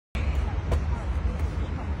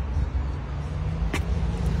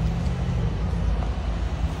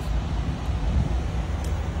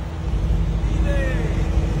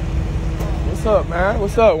What's up, man?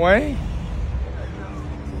 What's up, Wayne?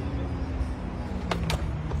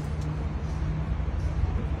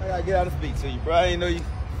 I gotta get out and speak to you, bro. I ain't know you.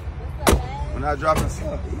 When I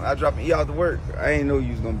dropping E out to work, I ain't know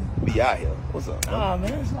you was gonna be out here. What's up, bro? Nah,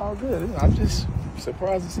 man, it's all good. I'm just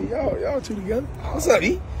surprised to see y'all two together. What's up,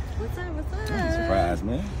 E? What's up? I'm surprised,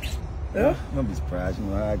 man. Yeah? Don't be surprised. You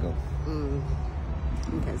know how I go.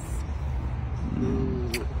 Yes.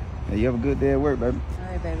 Hey, you have a good day at work, baby. All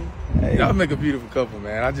right, baby. Hey. Y'all make a beautiful couple,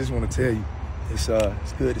 man. I just want to tell you, it's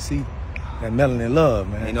good to see that melanin love,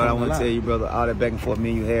 man. You know what I want to tell you, brother? All that back and forth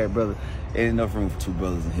me and you had, brother, ain't enough room for two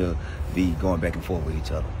brothers in here be going back and forth with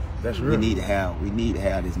each other. That's real. We need to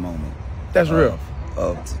have this moment. That's real.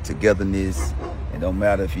 Of togetherness. It don't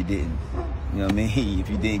matter if you didn't, you know what I mean? If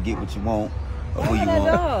you didn't get what you want or who you want.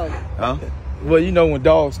 Dog. Huh? Well, you know, when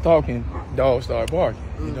dogs talking, dogs start barking,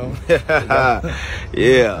 you know?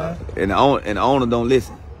 Yeah. And the owner don't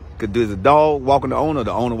listen. Because there's a dog walking the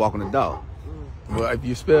owner walking the dog. Well, if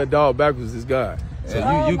you spell dog backwards, it's God. So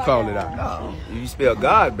you call it out. No. If you spell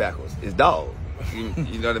God backwards, it's dog.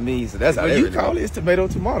 You know what I mean? So that's how Well, they you really call go. it, it's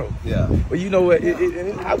tomato. Yeah. But you know what?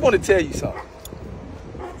 I want to tell you something.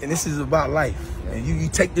 And this is about life. And you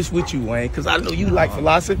take this with you, Wayne, because I know you like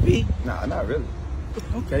philosophy. Nah, not really.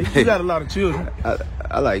 Okay, you got a lot of children.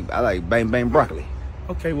 I like bang bang broccoli.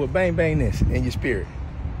 Okay, well, bang bang this in your spirit.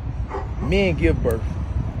 Men give birth.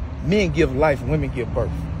 Men give life, women give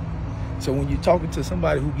birth. So when you're talking to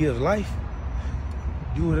somebody who gives life,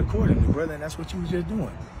 do it accordingly, brother. And that's what you was just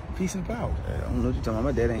doing. Peace and power. I don't know what you're talking about.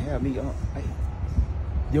 My dad ain't have me. Hey.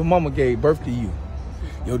 Your mama gave birth to you.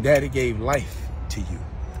 Your daddy gave life to you.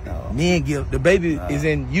 No. Men give, the baby is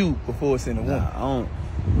in you before it's in the woman.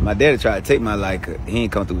 My daddy tried to take my life. He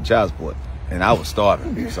ain't come through with child support. And I was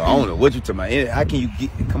starving. So I don't know what you talking about. How can you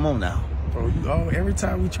come on now? Bro, every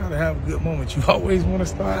time we try to have a good moment, you always want to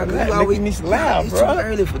start making me laugh, it's bro. too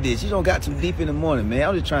early for this. You don't got too deep in the morning, man.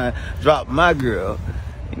 I'm just trying to drop my girl,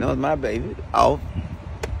 my baby, off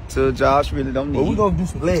to a job she really don't need. Well, we're going to do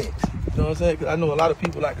some legs. You know what I'm saying? Because I know a lot of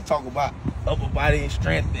people like to talk about upper body and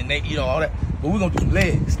strength and they, all that. But we're going to do some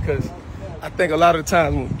legs because I think a lot of the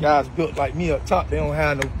times when guys built like me up top, they don't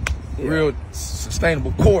have no real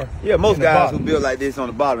sustainable core. Yeah, most guys who build like this on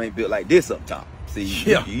the bottom ain't built like this up top. See,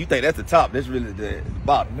 you think that's the top, that's really the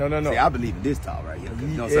bottom. No. See, I believe in this top right here.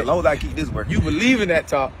 So as long as I keep this working. You believe in that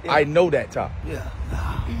top, I know that top. Yeah.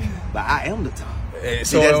 But I am the top.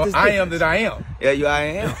 So I am that I am. Yeah, I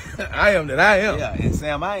am. I am that I am. Yeah, and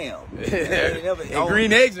Sam, I am. And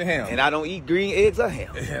green eggs and ham. And I don't eat green eggs or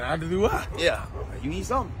ham. And I do I. Yeah, you eat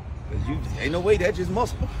something. Cause ain't no way that's just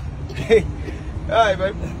muscle. All right,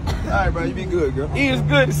 baby. All right, bro, you been good, girl. It is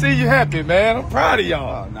good to see you happy, man. I'm proud of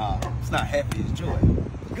y'all. Oh, nah, it's not happy, it's joy.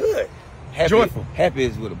 Good. Happy, Joyful. Happy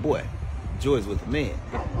is with a boy. Joy is with a man.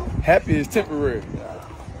 Happy is temporary.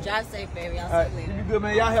 Drive safe, baby. I'll All see you right, later. you good,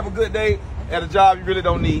 man? Y'all have a good day at a job you really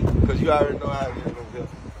don't need because you already know how it is over here.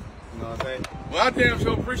 You know what I'm saying? Well, I damn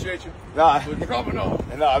sure appreciate you. Nah. For dropping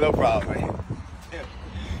off. Nah, no problem, man.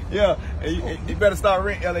 Yeah, and you better start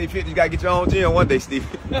renting LA Fitness. You got to get your own gym one day, Stevie.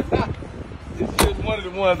 It's just one of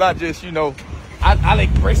the ones I just, I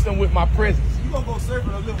like grace them with my presence. You gonna go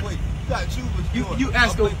surfing a little way. You got to choose what you're doing. You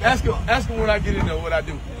ask him when I get in there what I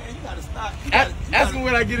do. Man, you got to stop. Ask him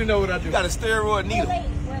when I get in there what I do. You got a steroid needle.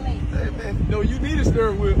 We're late. Hey, man. No, you need a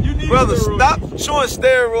steroid wheel. Brother, stop showing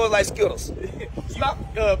steroids like Skittles. Stop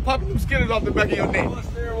popping them skittles off the back of your neck.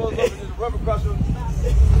 Steroids over this rubber across your